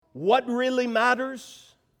what really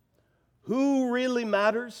matters, who really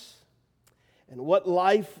matters, and what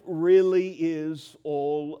life really is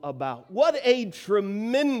all about. What a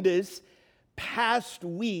tremendous past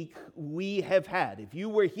week we have had. If you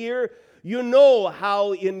were here, you know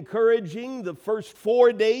how encouraging the first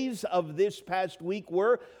 4 days of this past week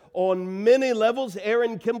were on many levels.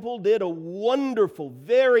 Aaron Kimple did a wonderful,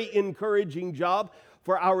 very encouraging job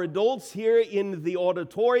for our adults here in the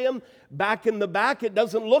auditorium. Back in the back, it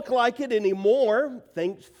doesn't look like it anymore,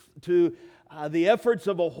 thanks to the efforts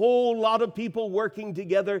of a whole lot of people working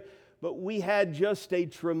together. But we had just a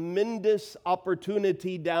tremendous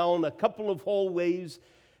opportunity down a couple of hallways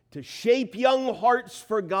to shape young hearts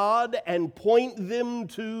for God and point them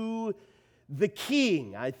to the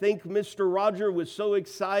King. I think Mr. Roger was so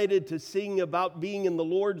excited to sing about being in the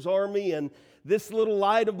Lord's army, and this little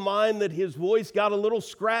light of mine, that his voice got a little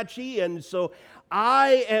scratchy, and so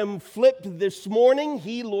I am flipped this morning.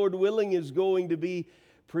 He, Lord willing, is going to be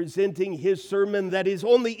presenting his sermon that is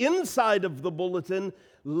on the inside of the bulletin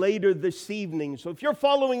later this evening. So if you're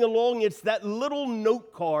following along, it's that little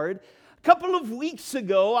note card. A couple of weeks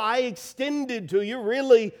ago, I extended to you,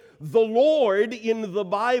 really, the Lord in the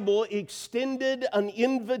Bible extended an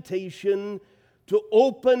invitation to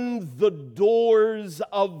open the doors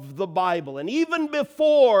of the Bible. And even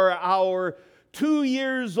before our 2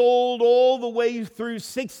 years old, all the way through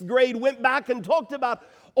 6th grade, went back and talked about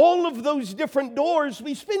all of those different doors,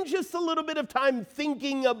 we spend just a little bit of time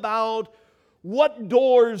thinking about what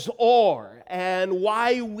doors are and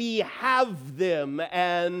why we have them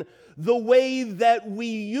and the way that we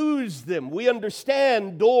use them. We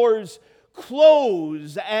understand doors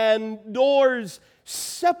close and doors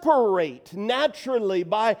separate naturally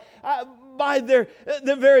by their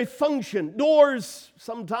very function. Doors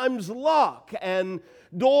sometimes lock and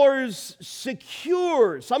doors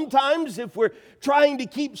secure. Sometimes if we're trying to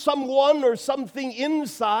keep someone or something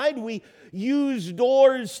inside, we use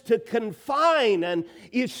doors to confine, and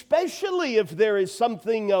especially if there is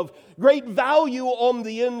something of great value on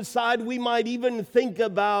the inside, we might even think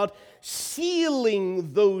about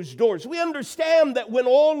sealing those doors. We understand that when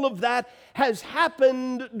all of that has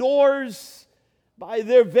happened, doors by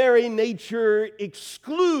their very nature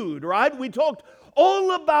exclude, right? We talked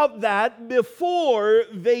all about that before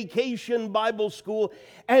Vacation Bible School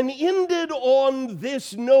and ended on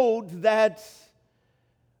this note that,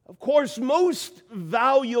 of course, most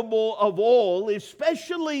valuable of all,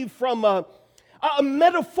 especially from a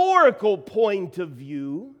metaphorical point of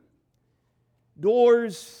view,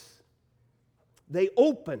 doors, they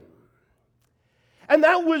open. And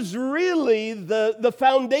that was really the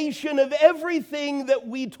foundation of everything that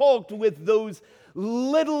we talked with those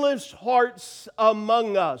littlest hearts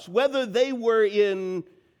among us, whether they were in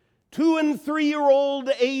 2- and 3-year-old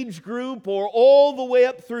age group or all the way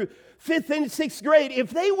up through 5th and 6th grade. If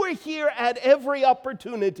they were here at every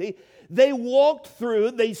opportunity, they walked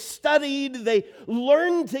through, they studied, they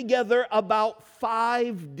learned together about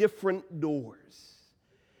 5 different doors.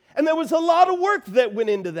 And there was a lot of work that went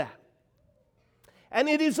into that. And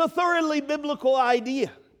it is a thoroughly biblical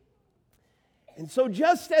idea. And so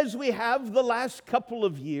just as we have the last couple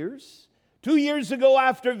of years, 2 years ago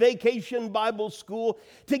after Vacation Bible School,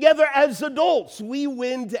 together as adults, we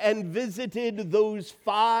went and visited those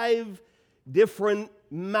 5 different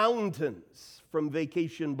mountains from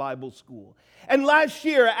Vacation Bible School. And last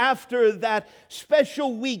year, after that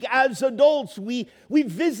special week, as adults, we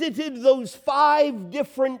visited those 5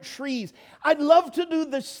 different trees. I'd love to do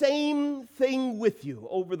the same thing with you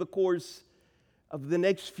over the course of the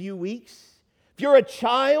next few weeks. If you're a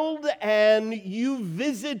child and you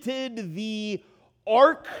visited the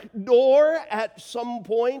Ark Door at some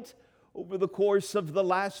point over the course of the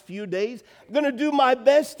last few days, I'm going to do my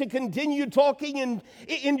best to continue talking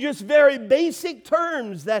in just very basic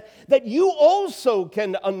terms that you also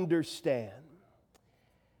can understand.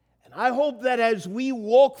 And I hope that as we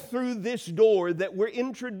walk through this door that we're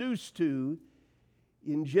introduced to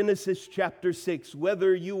in Genesis chapter 6,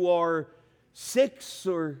 whether you are 6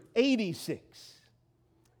 or 86,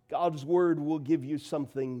 God's Word will give you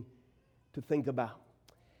something to think about.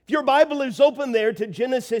 If your Bible is open there to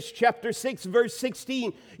Genesis chapter 6, verse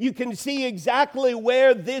 16, you can see exactly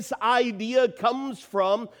where this idea comes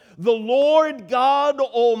from. The Lord God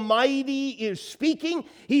Almighty is speaking.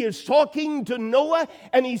 He is talking to Noah,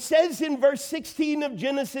 and he says in verse 16 of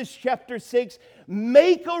Genesis chapter 6,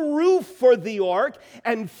 "Make a roof for the ark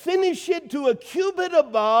and finish it to a cubit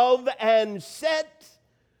above and set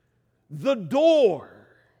the door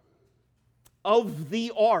of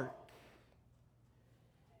the ark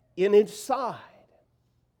in its side."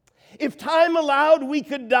 If time allowed, we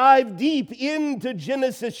could dive deep into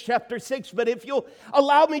Genesis chapter 6, but if you'll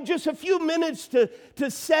allow me just a few minutes to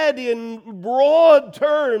set in broad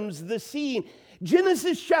terms the scene.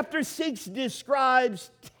 Genesis chapter 6 describes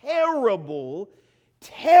terrible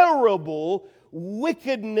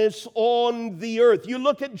wickedness on the earth. You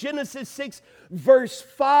look at Genesis 6 verse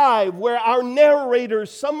 5, where our narrator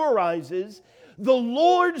summarizes, the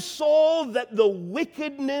Lord saw that the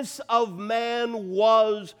wickedness of man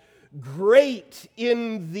was great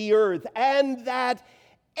in the earth, and that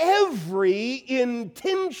every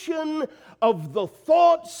intention of the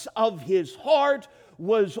thoughts of his heart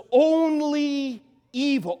was only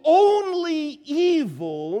evil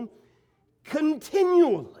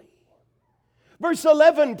continually. Verse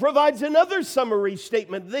 11 provides another summary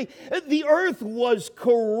statement. The earth was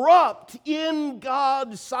corrupt in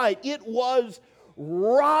God's sight. It was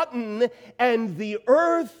rotten, and the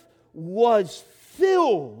earth was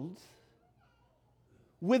filled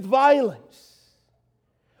with violence.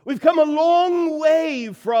 We've come a long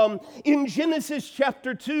way from, in Genesis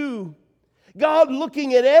chapter 2, God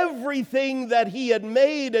looking at everything that He had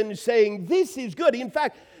made and saying, this is good. In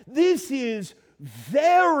fact, this is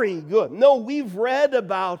very good. No, we've read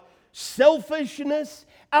about selfishness,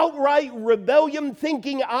 outright rebellion,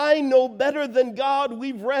 thinking I know better than God.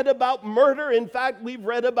 We've read about murder. In fact, we've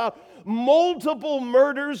read about multiple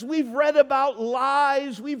murders. We've read about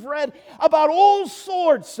lies. We've read about all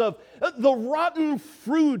sorts of the rotten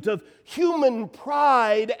fruit of human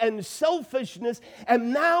pride and selfishness.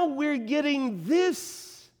 And now we're getting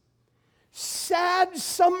this sad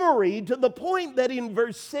summary to the point that in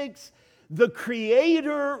verse 6, the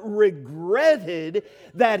Creator regretted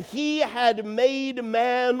that He had made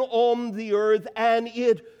man on the earth, and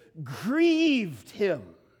it grieved Him.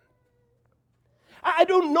 I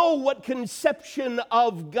don't know what conception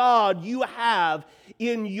of God you have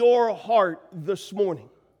in your heart this morning.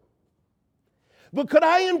 But could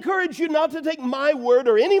I encourage you not to take my word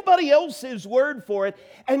or anybody else's word for it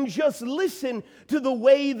and just listen to the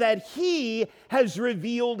way that He has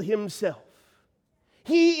revealed Himself?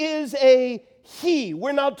 He is a He.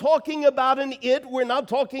 We're not talking about an it. We're not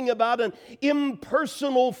talking about an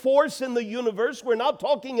impersonal force in the universe. We're not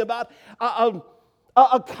talking about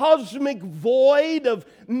a cosmic void of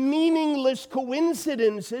meaningless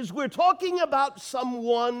coincidences. We're talking about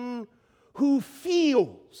someone who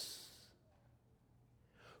feels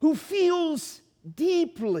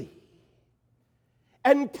deeply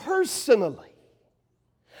and personally.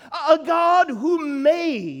 A God who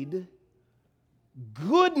made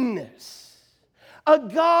goodness. A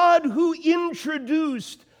God who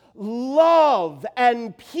introduced love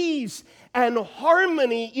and peace and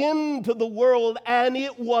harmony into the world, and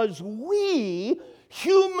it was we,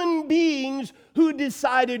 human beings, who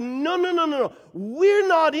decided, no. We're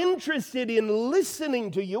not interested in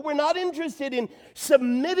listening to you. We're not interested in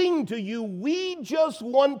submitting to you. We just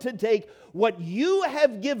want to take what you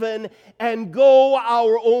have given and go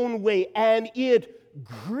our own way. And it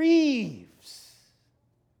grieves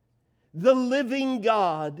the living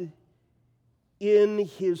God in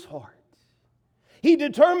His heart. He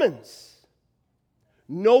determines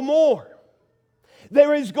no more.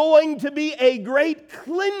 There is going to be a great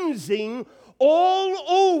cleansing all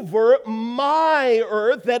over my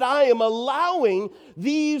earth that I am allowing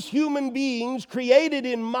these human beings created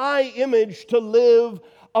in my image to live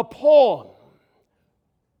upon.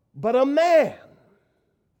 But a man,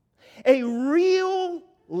 a real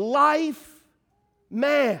life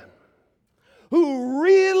man who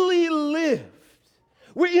really lived.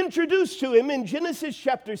 We're introduced to him in Genesis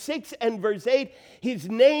chapter 6 and verse 8. His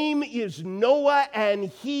name is Noah, and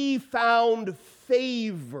he found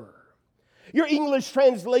favor. Your English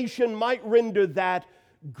translation might render that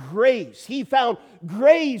grace. He found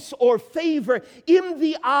grace or favor in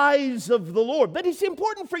the eyes of the Lord. But it's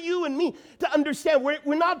important for you and me to understand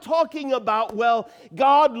we're not talking about,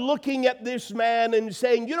 God looking at this man and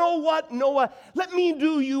saying, you know what, Noah, let me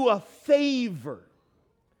do you a favor.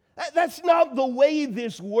 That's not the way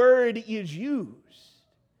this word is used.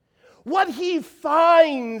 What he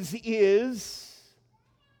finds is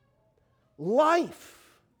life.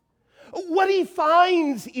 What he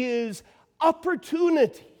finds is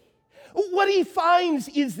opportunity. What he finds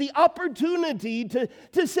is the opportunity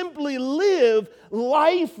to simply live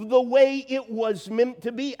life the way it was meant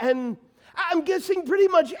to be. And I'm guessing pretty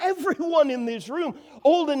much everyone in this room,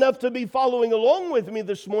 old enough to be following along with me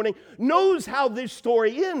this morning, knows how this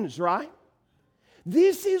story ends, right?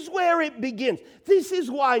 This is where it begins. This is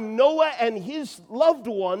why Noah and his loved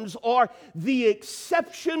ones are the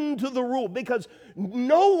exception to the rule, because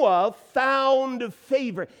Noah found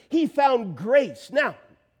favor. He found grace. Now,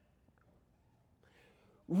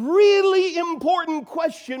 really important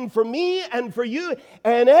question for me and for you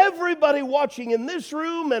and everybody watching in this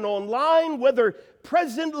room and online, whether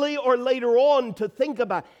presently or later on, to think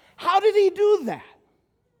about. How did he do that?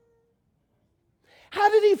 How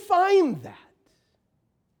did he find that?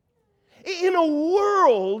 In a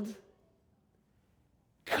world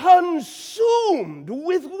consumed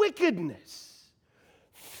with wickedness,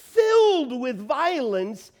 filled with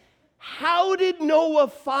violence, how did Noah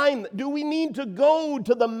find that? Do we need to go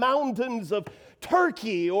to the mountains of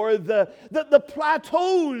Turkey or the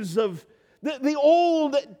plateaus of the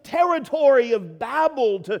old territory of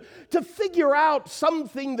Babel to figure out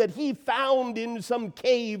something that he found in some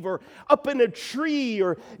cave or up in a tree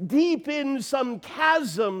or deep in some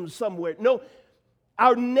chasm somewhere? No,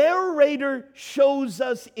 our narrator shows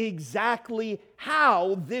us exactly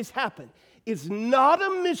how this happened. It's not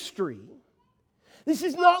a mystery. This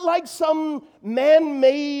is not like some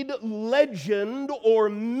man-made legend or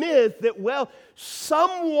myth that, well,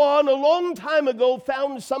 someone a long time ago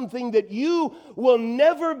found something that you will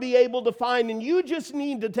never be able to find, and you just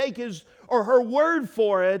need to take his or her word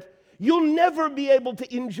for it. You'll never be able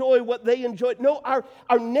to enjoy what they enjoyed. No,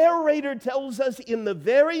 our narrator tells us in the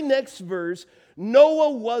very next verse,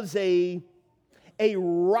 Noah was a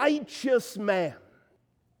righteous man.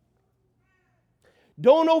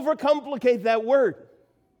 Don't overcomplicate that word.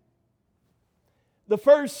 The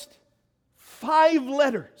first 5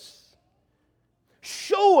 letters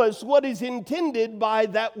show us what is intended by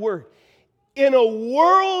that word. In a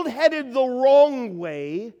world headed the wrong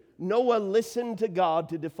way, Noah listened to God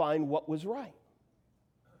to define what was right.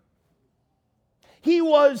 He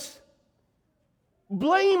was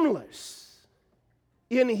blameless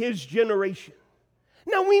in his generation.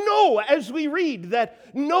 Now we know as we read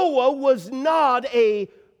that Noah was not a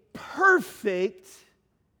perfect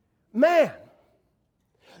man.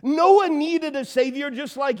 Noah needed a Savior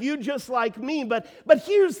just like you, just like me. But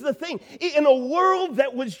here's the thing. In a world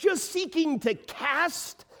that was just seeking to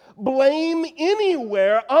cast blame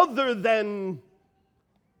anywhere other than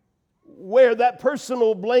where that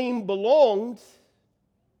personal blame belonged,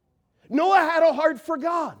 Noah had a heart for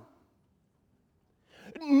God.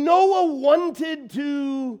 Noah wanted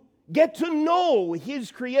to get to know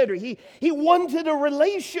his Creator. He wanted a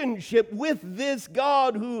relationship with this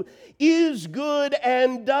God who is good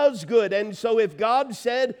and does good. And so if God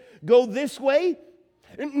said, go this way,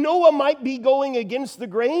 Noah might be going against the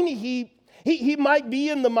grain. He might be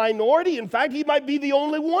in the minority. In fact, he might be the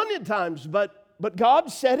only one at times. But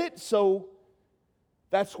God said it, so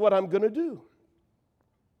that's what I'm going to do.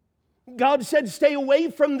 God said, stay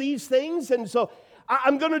away from these things, and so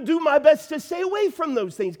I'm going to do my best to stay away from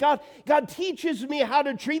those things. God teaches me how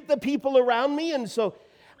to treat the people around me, and so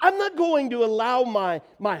I'm not going to allow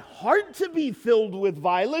my heart to be filled with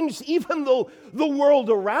violence, even though the world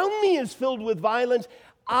around me is filled with violence.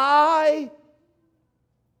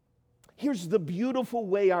 Here's the beautiful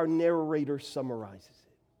way our narrator summarizes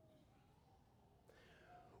it.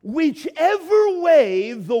 Whichever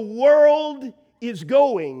way the world is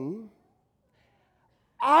going,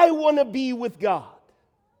 I want to be with God.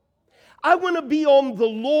 I want to be on the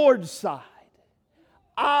Lord's side.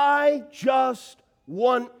 I just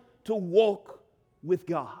want to walk with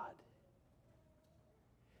God.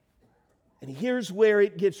 And here's where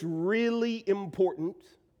it gets really important,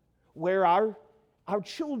 where our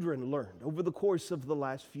children learned over the course of the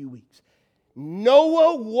last few weeks.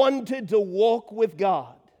 Noah wanted to walk with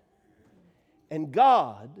God, and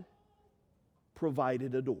God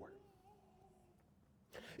provided a door.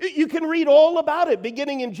 You can read all about it,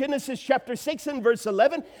 beginning in Genesis chapter 6 and verse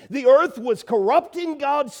 11. The earth was corrupt in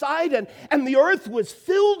God's sight, and the earth was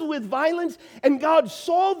filled with violence. And God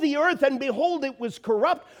saw the earth, and behold, it was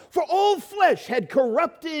corrupt, for all flesh had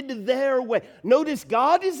corrupted their way. Notice,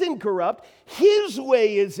 God isn't corrupt. His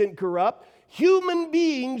way isn't corrupt. Human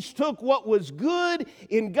beings took what was good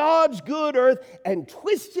in God's good earth and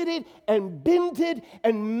twisted it and bent it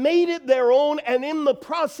and made it their own. And in the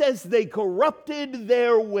process, they corrupted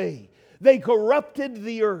their way. They corrupted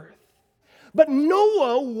the earth. But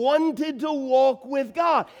Noah wanted to walk with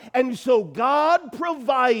God. And so God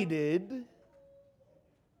provided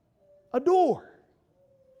a door.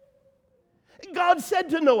 God said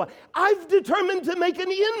to Noah, I've determined to make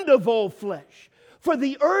an end of all flesh. For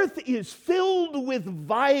the earth is filled with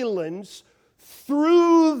violence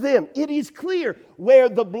through them. It is clear where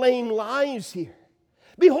the blame lies here.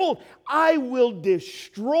 Behold, I will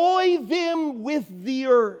destroy them with the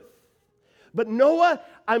earth. But Noah,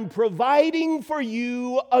 I'm providing for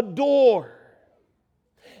you a door.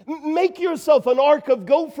 Make yourself an ark of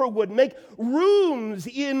gopher wood. Make rooms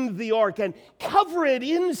in the ark and cover it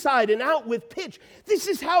inside and out with pitch. This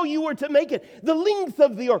is how you are to make it. The length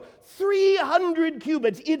of the ark, 300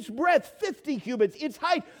 cubits. Its breadth, 50 cubits. Its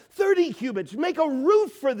height, 30 cubits. Make a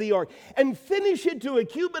roof for the ark and finish it to a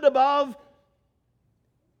cubit above.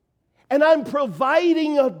 And I'm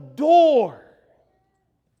providing a door.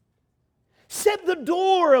 Set the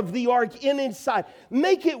door of the ark in its side.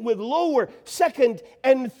 Make it with lower, second,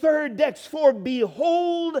 and third decks. For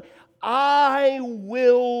behold, I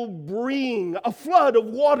will bring a flood of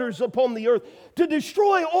waters upon the earth to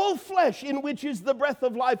destroy all flesh in which is the breath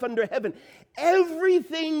of life under heaven.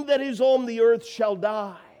 Everything that is on the earth shall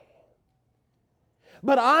die.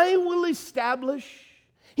 But I will establish,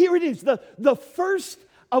 here it is, the first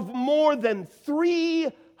of more than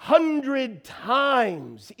 300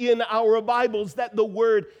 times in our Bibles that the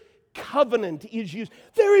word covenant is used.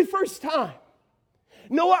 Very first time.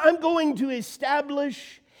 Noah, I'm going to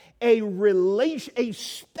establish a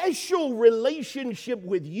special relationship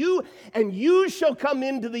with you, and you shall come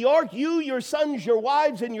into the ark, you, your sons, your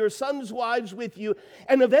wives, and your sons' wives with you.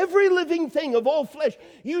 And of every living thing of all flesh,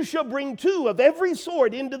 you shall bring 2 of every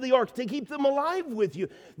sort into the ark to keep them alive with you.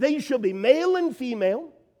 They shall be male and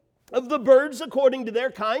female. Of the birds according to their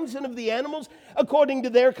kinds, and of the animals according to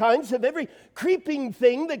their kinds, of every creeping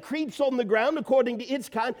thing that creeps on the ground according to its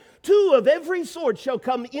kind, 2 of every sort shall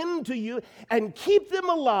come into you, and keep them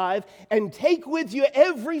alive, and take with you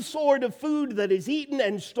every sort of food that is eaten,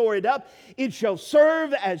 and store it up. It shall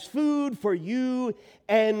serve as food for you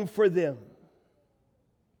and for them.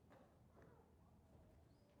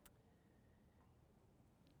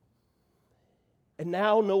 And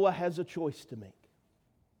now Noah has a choice to make.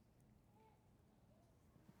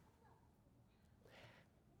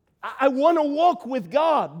 I want to walk with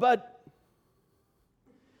God, but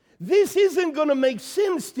this isn't going to make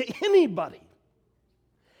sense to anybody.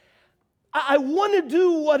 I want to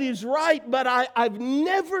do what is right, but I've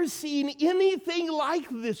never seen anything like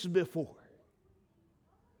this before.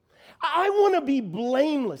 I want to be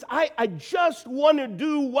blameless. I just want to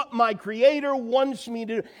do what my Creator wants me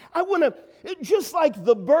to do. I want to, just like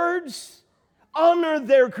the birds honor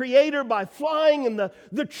their Creator by flying, and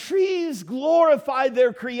the trees glorify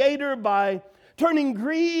their Creator by turning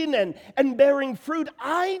green and bearing fruit.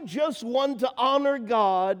 I just want to honor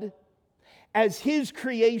God as His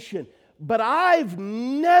creation. But I've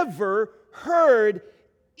never heard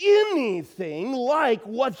anything like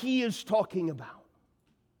what He is talking about.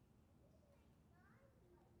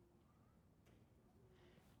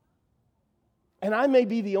 And I may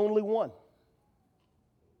be the only one.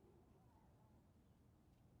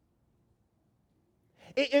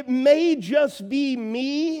 It may just be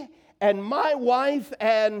me and my wife,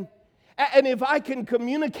 and if I can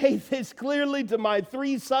communicate this clearly to my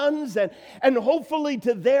 3 sons and hopefully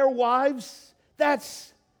to their wives,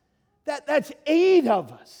 that's 8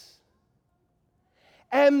 of us.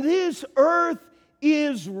 And this earth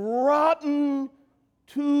is rotten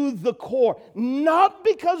to the core. Not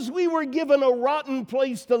because we were given a rotten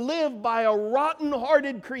place to live by a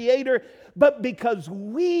rotten-hearted Creator, but because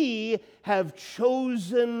we have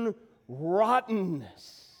chosen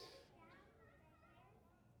rottenness.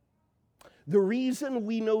 The reason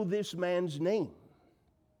we know this man's name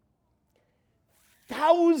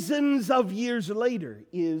thousands of years later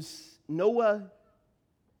is Noah.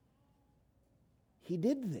 He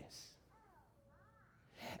did this.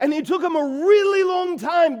 And it took him a really long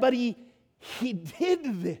time, but he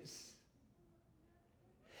did this.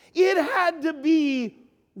 It had to be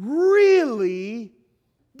really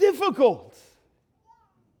difficult.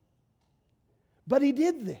 But he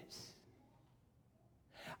did this.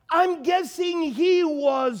 I'm guessing he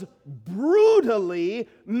was brutally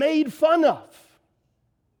made fun of.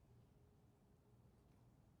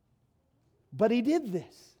 But he did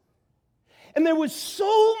this. And there was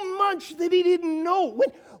so much that he didn't know.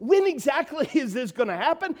 When exactly is this going to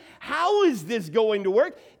happen? How is this going to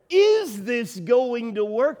work? Is this going to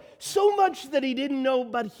work? So much that he didn't know,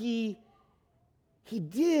 but he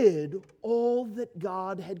did all that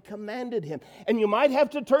God had commanded him. And you might have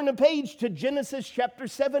to turn a page to Genesis chapter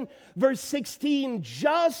 7, verse 16.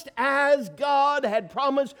 Just as God had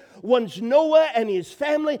promised, once Noah and his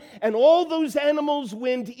family and all those animals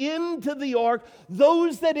went into the ark,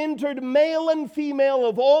 those that entered, male and female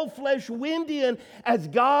of all flesh, went in as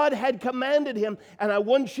God had commanded him. And I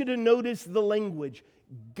want you to notice the language.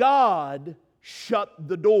 God shut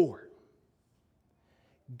the door.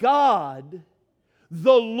 God,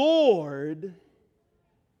 the Lord,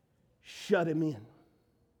 shut him in.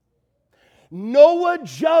 Noah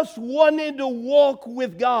just wanted to walk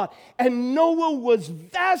with God, and Noah was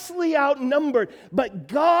vastly outnumbered, but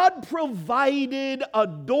God provided a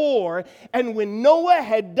door, and when Noah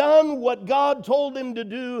had done what God told him to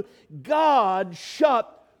do, God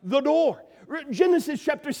shut the door. Genesis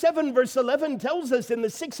chapter 7 verse 11 tells us in the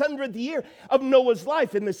 600th year of Noah's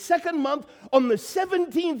life, in the second month, on the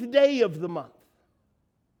 17th day of the month.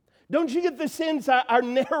 Don't you get the sense our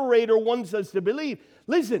narrator wants us to believe?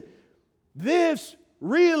 Listen, this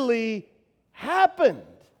really happened.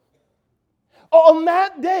 On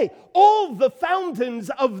that day, all the fountains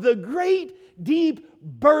of the great deep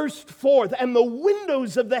burst forth, and the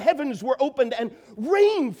windows of the heavens were opened, and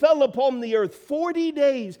rain fell upon the earth 40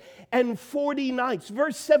 days and 40 nights.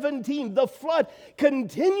 Verse 17, the flood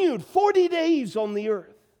continued 40 days on the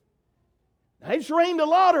earth. Now, it's rained a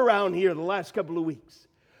lot around here the last couple of weeks,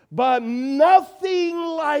 but nothing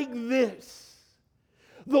like this.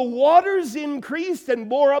 The waters increased and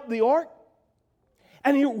bore up the ark,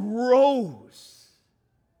 and it rose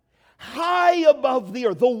high above the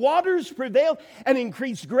earth. The waters prevailed and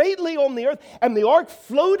increased greatly on the earth, and the ark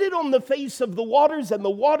floated on the face of the waters, and the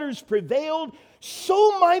waters prevailed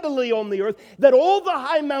so mightily on the earth that all the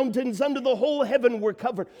high mountains under the whole heaven were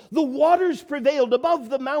covered. The waters prevailed above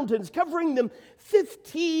the mountains, covering them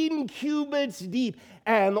 15 cubits deep.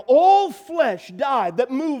 And all flesh died that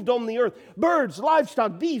moved on the earth, birds,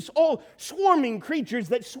 livestock, beasts, all swarming creatures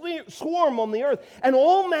that swarm on the earth, and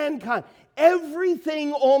all mankind,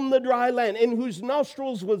 everything on the dry land, in whose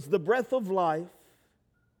nostrils was the breath of life,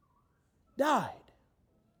 died.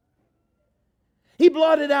 He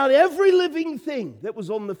blotted out every living thing that was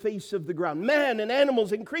on the face of the ground, man and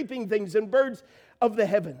animals and creeping things and birds of the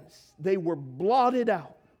heavens. They were blotted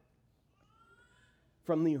out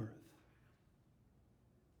from the earth.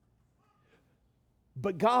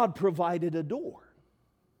 But God provided a door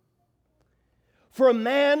for a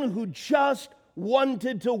man who just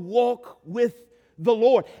wanted to walk with the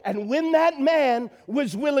Lord. And when that man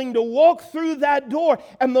was willing to walk through that door,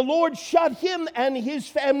 and the Lord shut him and his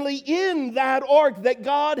family in that ark that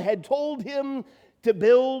God had told him to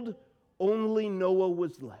build, only Noah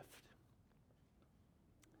was left,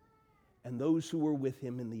 and those who were with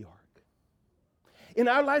him in the ark. In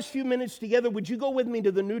our last few minutes together, would you go with me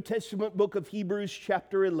to the New Testament book of Hebrews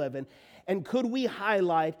chapter 11, and could we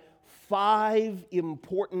highlight 5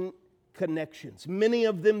 important connections, many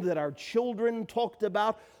of them that our children talked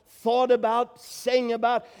about, thought about, sang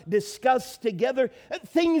about, discussed together,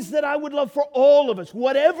 things that I would love for all of us,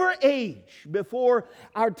 whatever age, before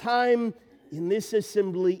our time in this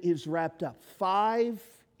assembly is wrapped up. 5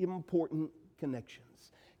 important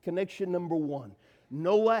connections. Connection number 1.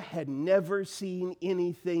 Noah had never seen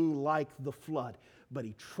anything like the flood, but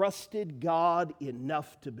he trusted God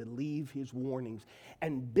enough to believe his warnings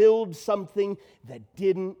and build something that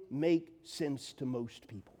didn't make sense to most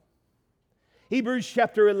people. Hebrews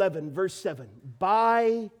chapter 11, verse 7.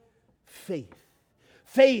 By faith.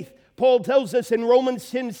 Faith, Paul tells us in Romans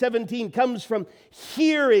 10:17, comes from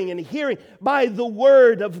hearing, and hearing by the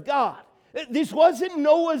word of God. This wasn't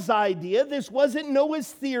Noah's idea. This wasn't Noah's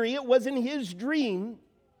theory. It wasn't his dream.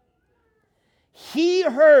 He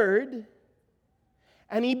heard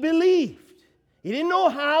and he believed. He didn't know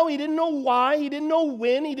how, he didn't know why, he didn't know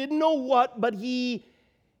when, he didn't know what, but he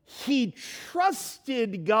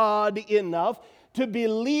trusted God enough to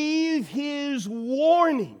believe his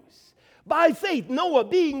warnings. By faith, Noah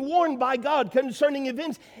being warned by God concerning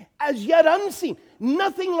events as yet unseen.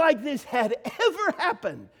 Nothing like this had ever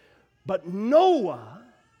happened. But Noah,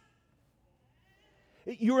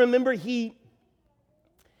 you remember he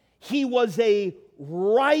was a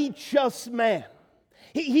righteous man.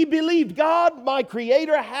 He believed God, my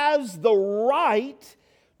Creator, has the right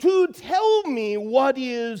to tell me what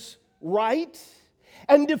is right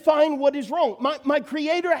and define what is wrong. My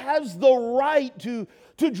Creator has the right to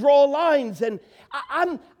draw lines. And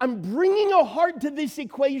I'm bringing a heart to this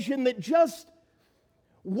equation that just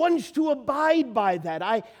wants to abide by that.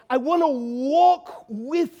 I want to walk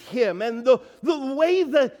with him. And the way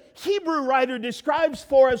the Hebrew writer describes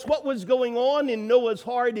for us what was going on in Noah's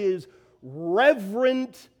heart is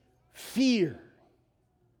reverent fear.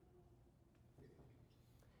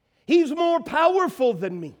 He's more powerful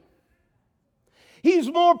than me. He's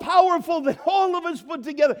more powerful than all of us put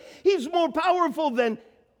together. He's more powerful than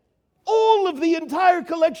all of the entire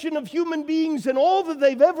collection of human beings and all that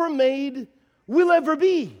they've ever made will ever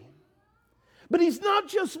be. But he's not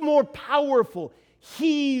just more powerful,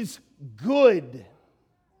 he's good.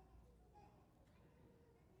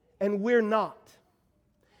 And we're not.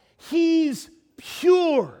 He's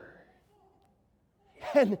pure.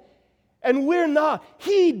 And and we're not.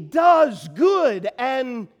 He does good,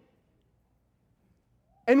 and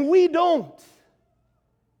we don't.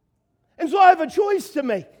 And so I have a choice to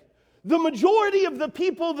make. The majority of the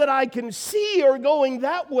people that I can see are going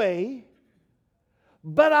that way,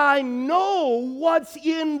 but I know what's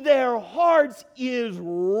in their hearts is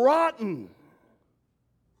rotten.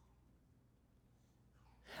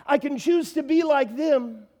 I can choose to be like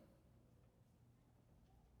them,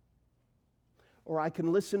 or I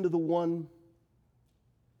can listen to the one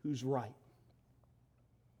who's right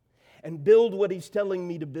and build what He's telling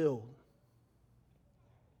me to build,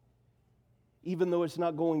 even though it's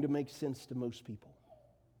not going to make sense to most people.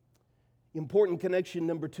 Important connection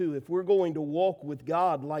number 2, if we're going to walk with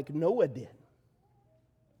God like Noah did,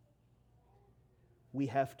 we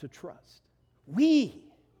have to trust. We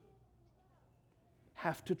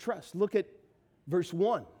have to trust. Look at verse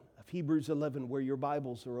 1 of Hebrews 11, where your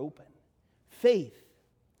Bibles are open. Faith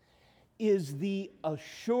is the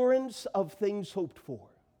assurance of things hoped for,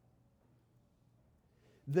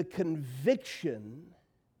 the conviction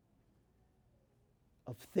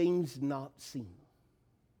of things not seen.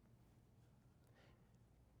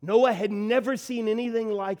 Noah had never seen anything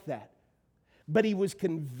like that, but he was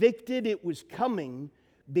convicted it was coming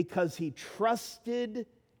because he trusted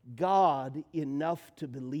God enough to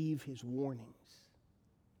believe His warnings.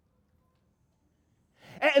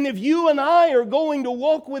 And if you and I are going to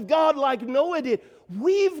walk with God like Noah did,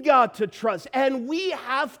 we've got to trust and we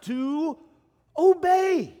have to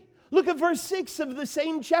obey. Look at verse 6 of the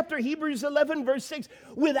same chapter, Hebrews 11, verse 6.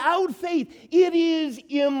 Without faith, it is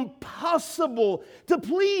impossible to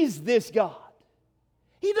please this God.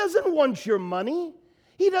 He doesn't want your money.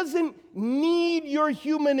 He doesn't need your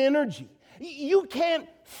human energy. You can't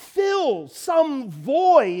fill some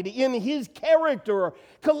void in His character or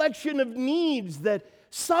collection of needs that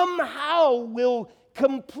somehow will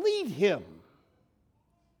complete Him.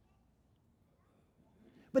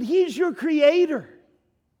 But He's your Creator.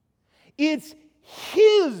 It's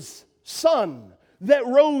His sun that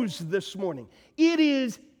rose this morning. It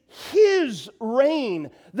is His rain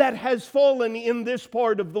that has fallen in this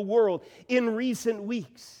part of the world in recent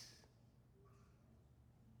weeks.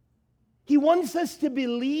 He wants us to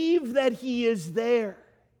believe that He is there.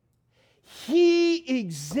 He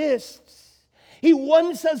exists. He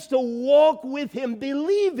wants us to walk with Him,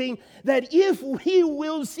 believing that if we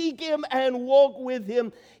will seek Him and walk with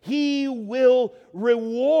Him, He will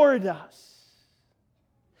reward us.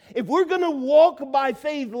 If we're going to walk by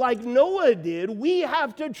faith like Noah did, we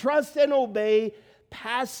have to trust and obey,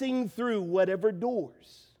 passing through whatever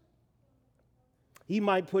doors He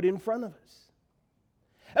might put in front of us.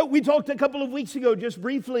 We talked a couple of weeks ago just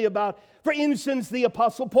briefly about, for instance, the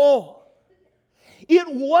Apostle Paul. It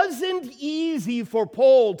wasn't easy for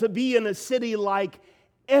Paul to be in a city like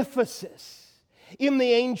Ephesus in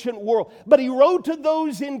the ancient world. But he wrote to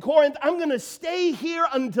those in Corinth, I'm going to stay here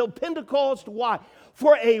until Pentecost. Why?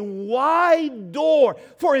 For a wide door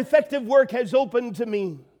for effective work has opened to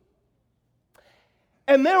me.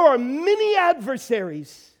 And there are many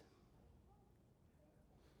adversaries,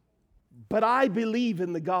 but I believe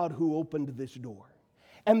in the God who opened this door.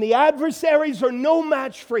 And the adversaries are no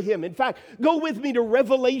match for Him. In fact, go with me to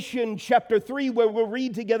Revelation chapter 3, where we'll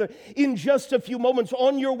read together in just a few moments.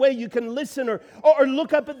 On your way, you can listen or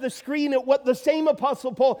look up at the screen at what the same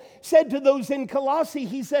Apostle Paul said to those in Colossae.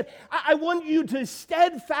 He said, I want you to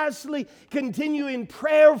steadfastly continue in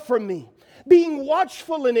prayer for me, being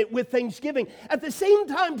watchful in it with thanksgiving. At the same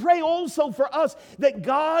time, pray also for us that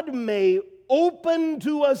God may open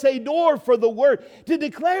to us a door for the word to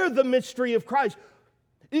declare the mystery of Christ.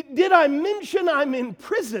 Did I mention I'm in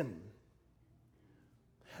prison?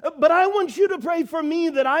 But I want you to pray for me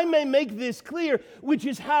that I may make this clear, which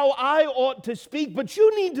is how I ought to speak. But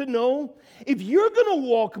you need to know, if you're going to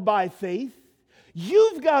walk by faith,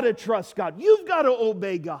 you've got to trust God. You've got to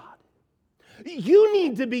obey God. You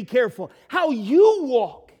need to be careful how you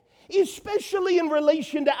walk, especially in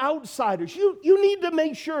relation to outsiders. You need to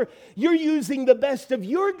make sure you're using the best of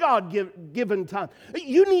your God-given time.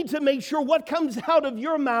 You need to make sure what comes out of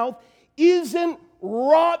your mouth isn't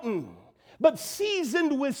rotten, but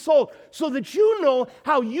seasoned with salt, so that you know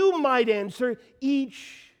how you might answer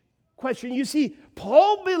each question. You see,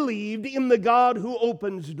 Paul believed in the God who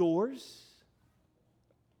opens doors.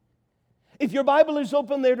 If your Bible is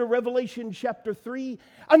open there to Revelation chapter 3,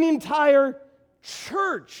 an entire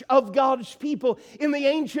church of God's people in the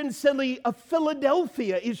ancient city of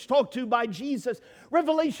Philadelphia is talked to by Jesus.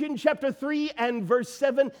 Revelation chapter 3 and verse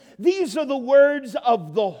 7, these are the words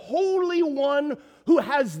of the Holy One who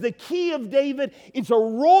has the key of David. It's a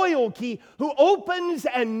royal key, who opens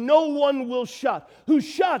and no one will shut, who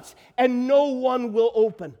shuts and no one will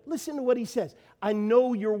open. Listen to what he says. I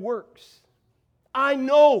know your works. I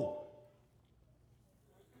know.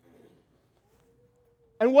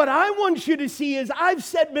 And what I want you to see is I've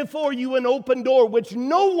set before you an open door which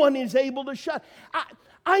no one is able to shut.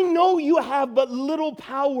 I know you have but little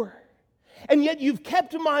power, and yet you've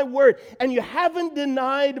kept my word, and you haven't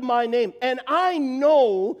denied my name. And I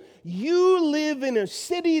know you live in a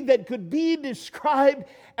city that could be described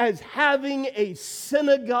as having a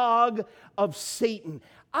synagogue of Satan.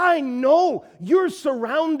 I know you're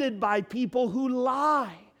surrounded by people who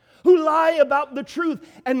lie about the truth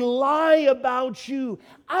and lie about you.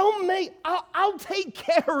 I'll take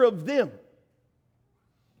care of them.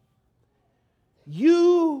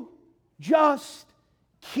 You just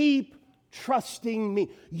keep trusting me.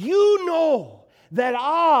 You know that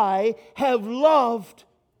I have loved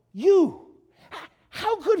you.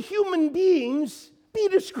 How could human beings be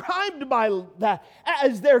described by that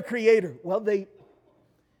as their creator? Well, they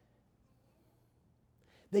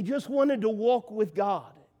just wanted to walk with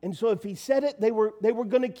God. And so if he said it, they were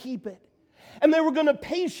going to keep it. And they were going to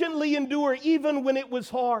patiently endure even when it was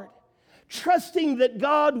hard, trusting that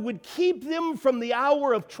God would keep them from the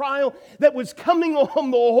hour of trial that was coming on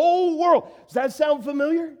the whole world. Does that sound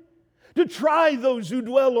familiar? To try those who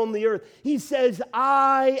dwell on the earth. He says,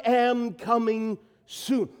 I am coming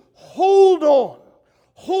soon. Hold on.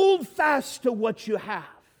 Hold fast to what you have.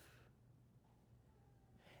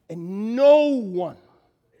 And no one,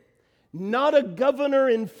 not a governor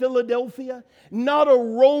in Philadelphia, not a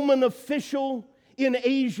Roman official in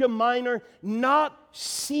Asia Minor, not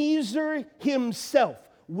Caesar himself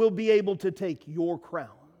will be able to take your crown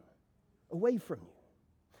away from you.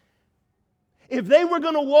 If they were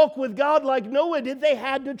going to walk with God like Noah did, they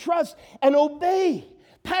had to trust and obey,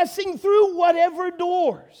 passing through whatever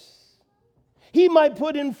doors he might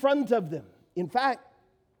put in front of them. In fact,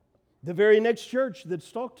 the very next church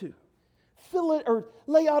that's talked to,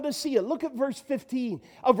 Laodicea. Look at verse 15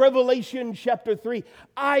 of Revelation chapter 3.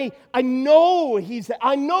 I know, he said,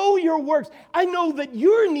 I know your works. I know that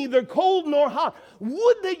you're neither cold nor hot.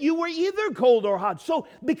 Would that you were either cold or hot. So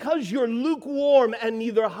because you're lukewarm and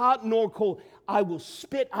neither hot nor cold, I will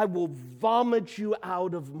spit, I will vomit you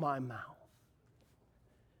out of my mouth.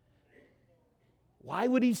 Why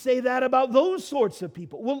would he say that about those sorts of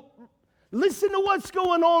people? Well, listen to what's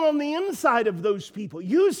going on the inside of those people.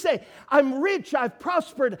 You say, I'm rich, I've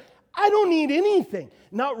prospered, I don't need anything.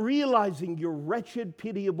 Not realizing you're wretched,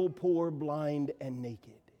 pitiable, poor, blind, and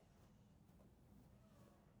naked.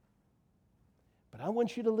 But I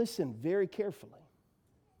want you to listen very carefully.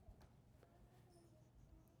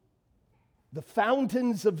 The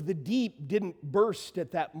fountains of the deep didn't burst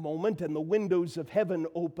at that moment, and the windows of heaven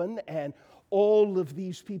open, and all of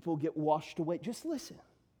these people get washed away. Just listen.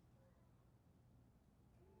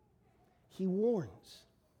 He warns.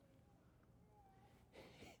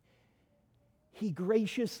 He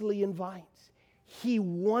graciously invites. He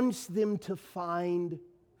wants them to find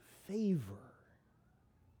favor.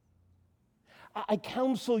 I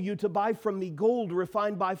counsel you to buy from me gold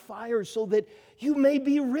refined by fire so that you may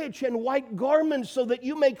be rich, and white garments so that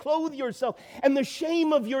you may clothe yourself, and the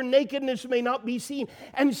shame of your nakedness may not be seen,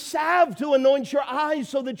 and salve to anoint your eyes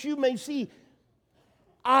so that you may see.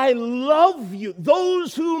 I love you.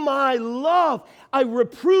 Those whom I love, I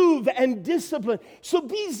reprove and discipline. So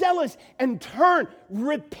be zealous and turn.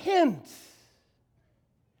 Repent.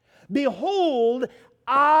 Behold,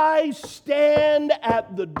 I stand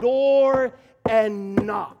at the door and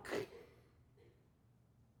knock.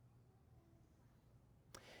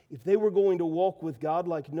 If they were going to walk with God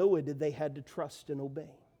like Noah did, they had to trust and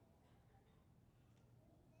obey,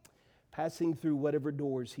 passing through whatever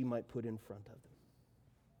doors he might put in front of them.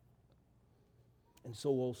 And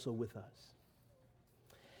so also with us.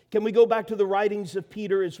 Can we go back to the writings of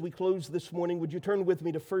Peter as we close this morning? Would you turn with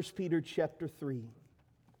me to 1 Peter chapter 3?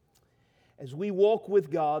 As we walk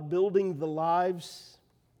with God, building the lives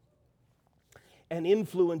and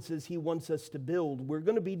influences he wants us to build, we're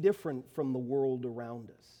going to be different from the world around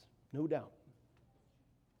us, no doubt.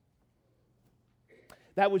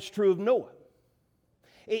 That was true of Noah.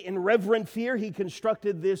 In reverent fear, he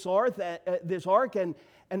constructed this ark, and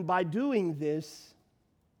by doing this,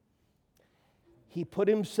 he put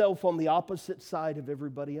himself on the opposite side of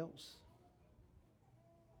everybody else.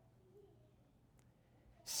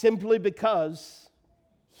 Simply because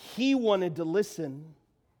He wanted to listen,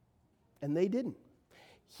 and they didn't.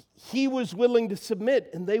 He was willing to submit,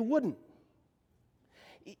 and they wouldn't.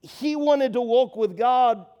 He wanted to walk with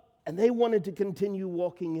God, and they wanted to continue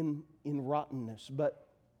walking in rottenness. But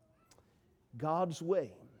God's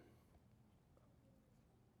way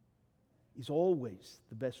is always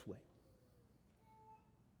the best way.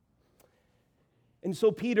 And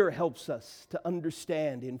so Peter helps us to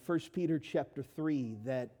understand in 1 Peter chapter 3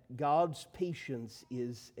 that God's patience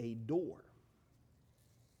is a door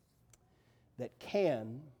that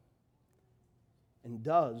can and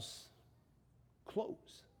does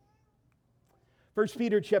close. 1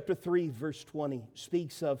 Peter chapter 3 verse 20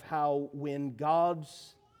 speaks of how when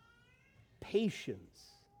God's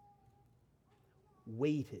patience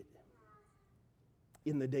waited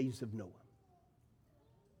in the days of Noah,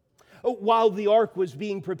 while the ark was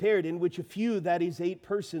being prepared, in which a few, that is 8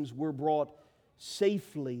 persons, were brought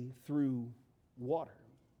safely through water.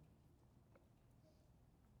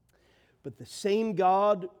 But the same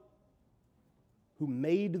God who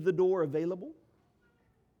made the door available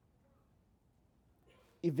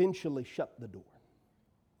eventually shut the door.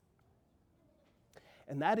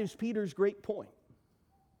 And that is Peter's great point.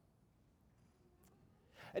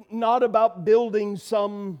 Not about building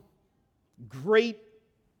some great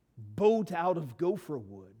boat out of gopher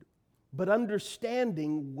wood, but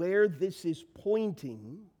understanding where this is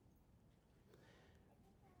pointing,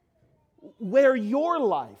 where your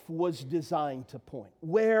life was designed to point,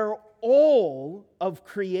 where all of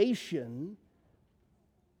creation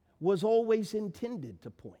was always intended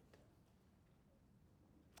to point,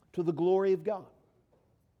 to the glory of God,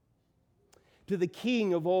 to the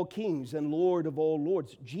King of all kings and Lord of all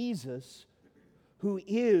lords, Jesus, who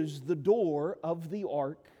is the door of the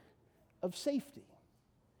ark of safety.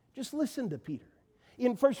 Just listen to Peter.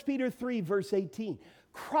 In 1 Peter 3 verse 18,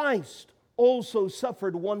 Christ also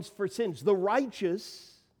suffered once for sins, the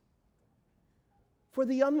righteous for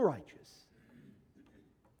the unrighteous,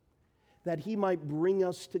 that He might bring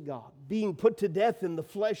us to God, being put to death in the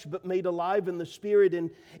flesh, but made alive in the Spirit,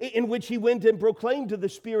 in which He went and proclaimed to the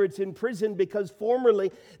spirits in prison, because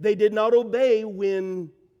formerly they did not obey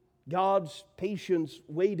when God's patience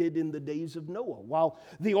waited in the days of Noah, while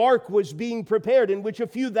the ark was being prepared, in which a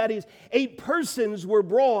few, that is 8 persons, were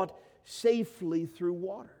brought safely through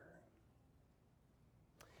water.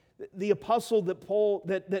 The apostle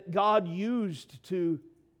that God used to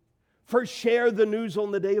first share the news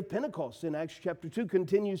on the day of Pentecost in Acts chapter 2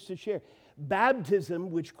 continues to share.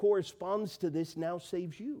 Baptism, which corresponds to this, now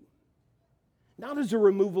saves you. Not as a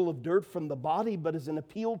removal of dirt from the body, but as an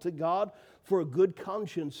appeal to God for a good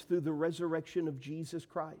conscience through the resurrection of Jesus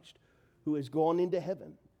Christ, who has gone into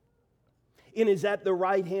heaven and is at the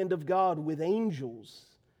right hand of God with angels,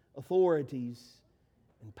 authorities,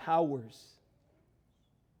 and powers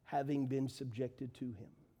having been subjected to Him.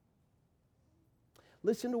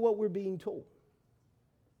 Listen to what we're being told.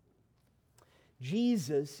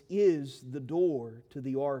 Jesus is the door to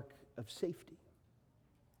the ark of safety.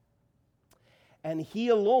 And He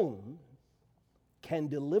alone can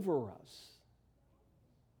deliver us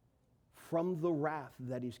from the wrath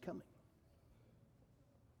that is coming.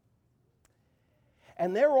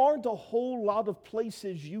 And there aren't a whole lot of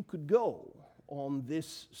places you could go on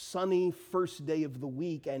this sunny first day of the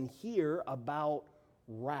week and hear about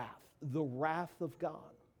wrath, the wrath of God.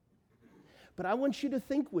 But I want you to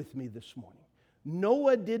think with me this morning.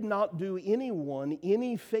 Noah did not do anyone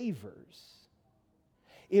any favors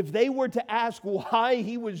if they were to ask why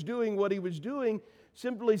he was doing what he was doing,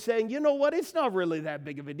 simply saying, you know what, it's not really that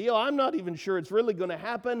big of a deal. I'm not even sure it's really going to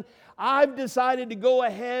happen. I've decided to go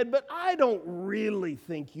ahead, but I don't really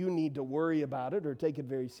think you need to worry about it or take it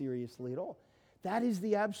very seriously at all. That is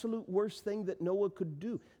the absolute worst thing that Noah could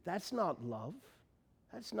do. That's not love.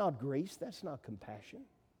 That's not grace. That's not compassion.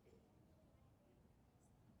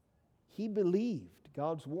 He believed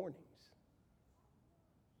God's warnings.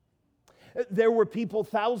 There were people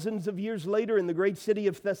thousands of years later in the great city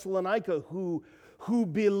of Thessalonica who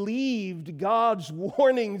believed God's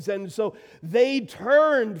warnings, and so they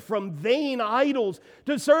turned from vain idols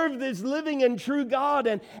to serve this living and true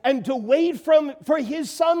God and to wait for His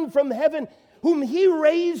Son from heaven, whom He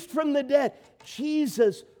raised from the dead,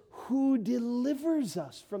 Jesus, who delivers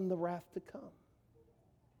us from the wrath to come.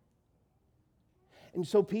 And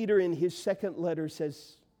so Peter in his second letter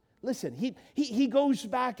says, listen, he goes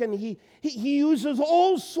back and he uses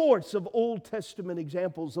all sorts of Old Testament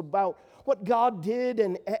examples about what God did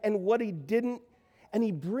and what He didn't, and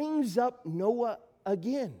he brings up Noah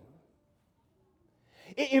again.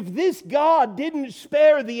 If this God didn't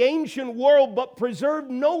spare the ancient world but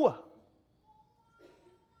preserved Noah,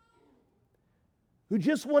 who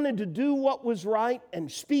just wanted to do what was right and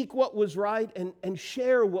speak what was right and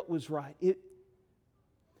share what was right.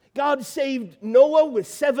 God saved Noah with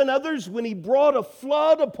 7 others when he brought a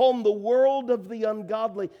flood upon the world of the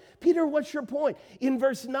ungodly. Peter, what's your point? In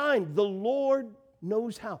verse 9, the Lord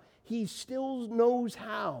knows how. He still knows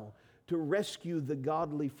how to rescue the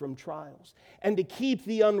godly from trials and to keep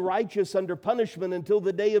the unrighteous under punishment until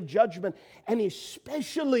the day of judgment, and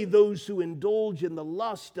especially those who indulge in the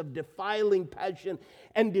lust of defiling passion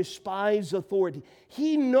and despise authority.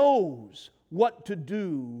 He knows what to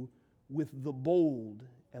do with the bold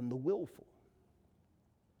and the willful.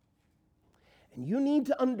 And you need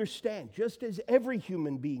to understand, just as every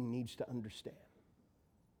human being needs to understand,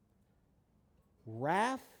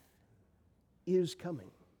 wrath is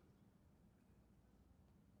coming.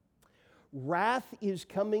 Wrath is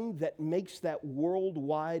coming that makes that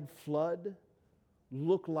worldwide flood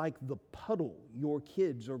look like the puddle your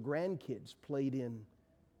kids or grandkids played in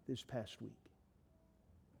this past week.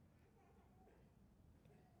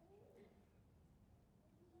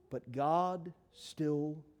 But God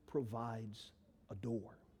still provides a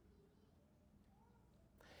door.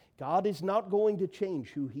 God is not going to change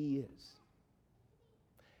who He is,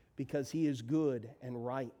 because He is good and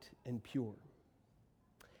right and pure.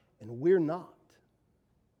 And we're not.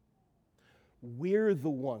 We're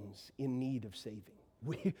the ones in need of saving.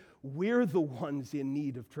 We're the ones in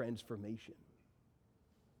need of transformation.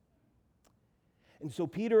 And so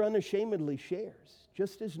Peter unashamedly shares,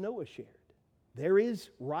 just as Noah shared. There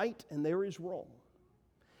is right and there is wrong.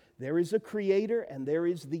 There is a creator and there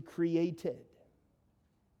is the created.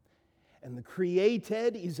 And the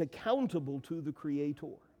created is accountable to the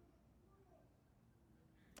creator.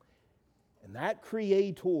 And that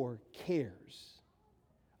creator cares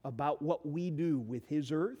about what we do with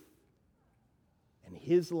His earth and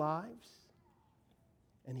His lives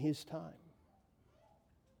and His time.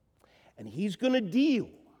 And He's going to deal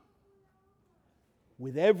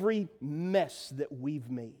with every mess that we've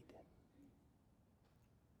made.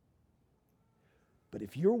 But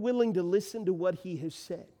if you're willing to listen to what He has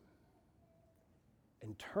said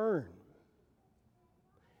and turn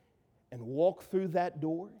and walk through that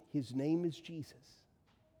door, His name is Jesus.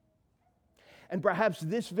 And perhaps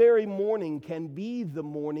this very morning can be the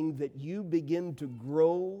morning that you begin to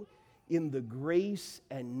grow in the grace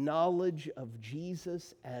and knowledge of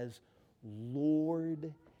Jesus as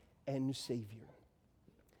Lord and Savior.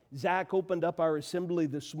 Zach opened up our assembly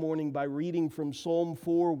this morning by reading from Psalm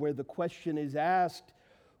 4, where the question is asked,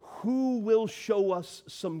 who will show us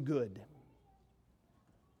some good?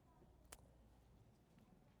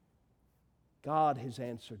 God has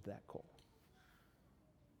answered that call.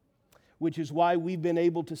 Which is why we've been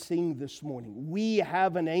able to sing this morning. We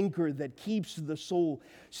have an anchor that keeps the soul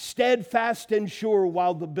steadfast and sure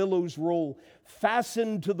while the billows roll,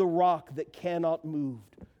 fastened to the rock that cannot move,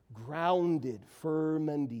 grounded firm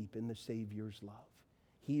and deep in the Savior's love.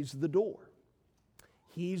 He's the door.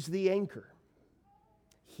 He's the anchor.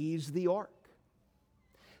 He's the ark.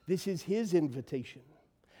 This is His invitation.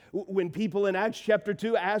 When people in Acts chapter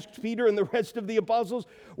 2 asked Peter and the rest of the apostles,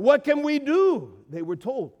 what can we do? They were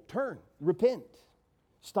told, turn, repent.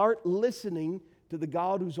 Start listening to the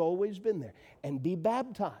God who's always been there and be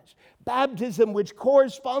baptized. Baptism, which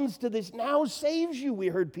corresponds to this, now saves you, we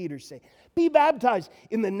heard Peter say. Be baptized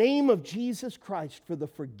in the name of Jesus Christ for the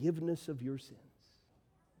forgiveness of your sins.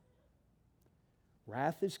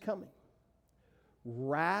 Wrath is coming.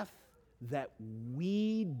 Wrath that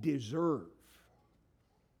we deserve.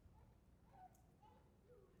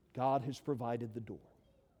 God has provided the door.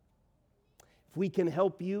 If we can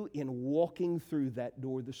help you in walking through that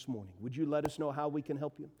door this morning, would you let us know how we can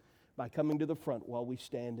help you? By coming to the front while we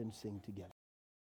stand and sing together.